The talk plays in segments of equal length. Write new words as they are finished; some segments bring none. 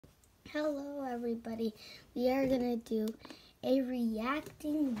Hello everybody, we are gonna do a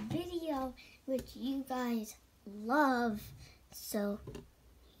reacting video which you guys love. So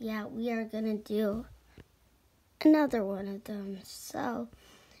yeah, we are gonna do another one of them. So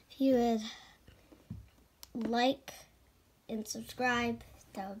if you would like and subscribe,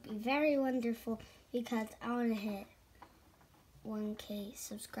 that would be very wonderful because I want to hit 1K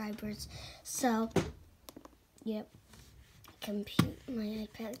subscribers. So yep, my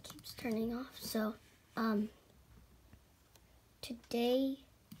iPad keeps turning off. So today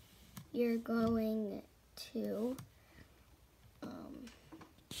you're going to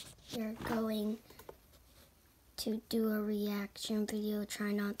do a reaction video,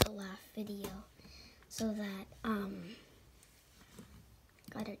 try not to laugh video, so that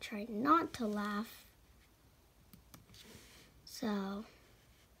gotta try not to laugh. So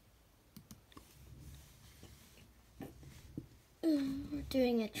we're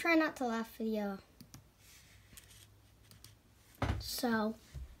doing a try not to laugh video. So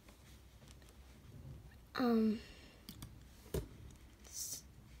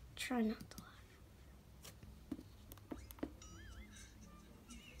try not to laugh.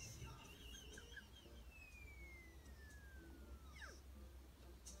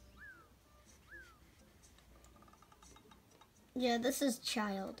 Yeah, this is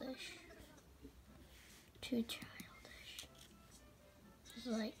childish. Too childish. It's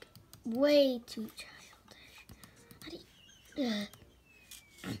like way too childish. How do you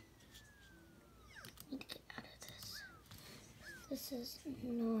need to get out of this. This is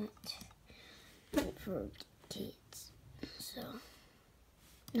not for kids. So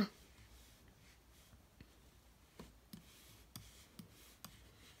no.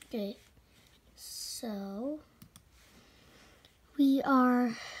 Okay. So we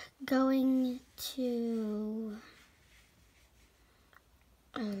are going to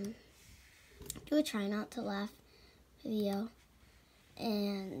do a try not to laugh video,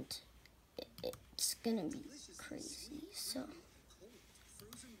 and it's gonna be crazy. So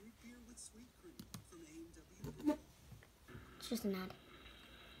it's just an ad.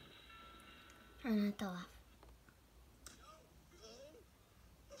 Try not to laugh.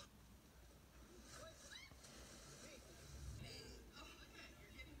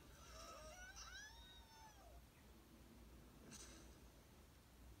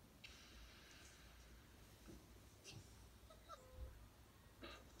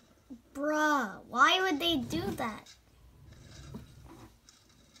 Bruh, why would they do that?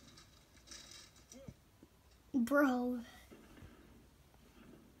 Bro.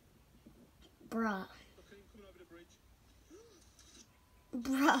 Bruh.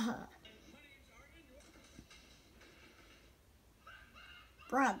 Bruh.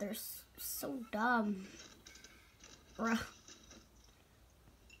 Bruh, they're so dumb. Bruh.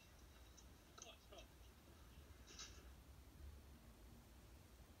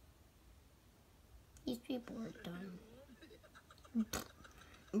 These people are dumb.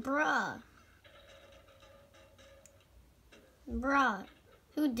 Bruh. Bruh.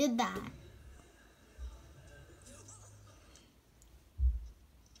 Who did that?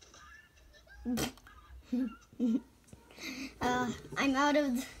 I'm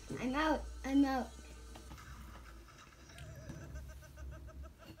out.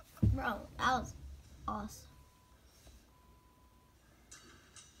 Bro, that was awesome.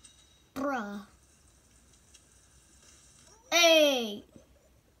 Bruh. Hey!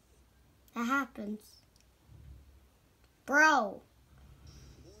 That happens. Bro.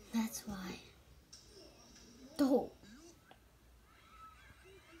 That's why. Don't.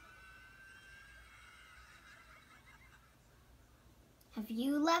 Have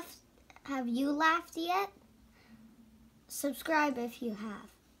you laughed yet? Subscribe if you have.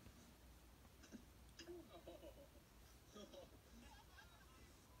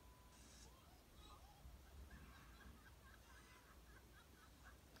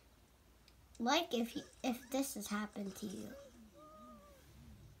 Like if this has happened to you.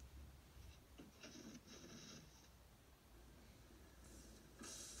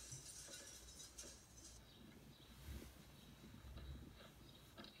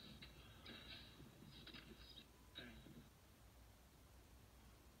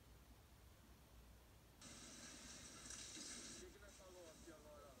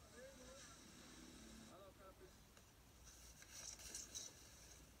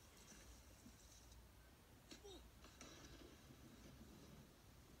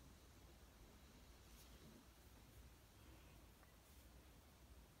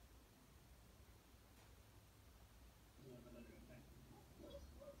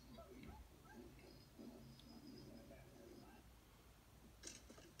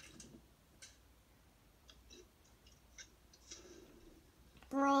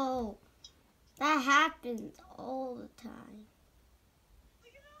 happens all the time.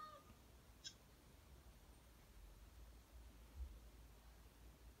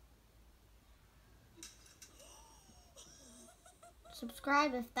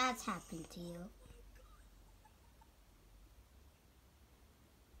 Subscribe if that's happened to you.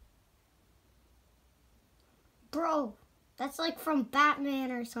 Bro, that's like from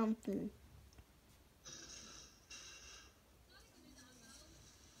Batman or something.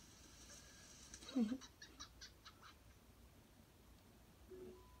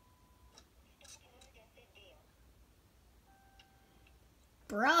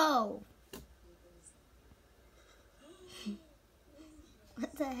 Bro.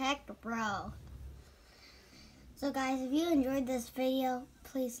 What the heck, bro? So guys, if you enjoyed this video,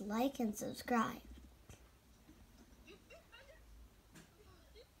 please like and subscribe.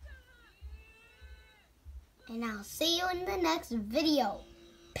 And I'll see you in the next video.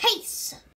 Peace!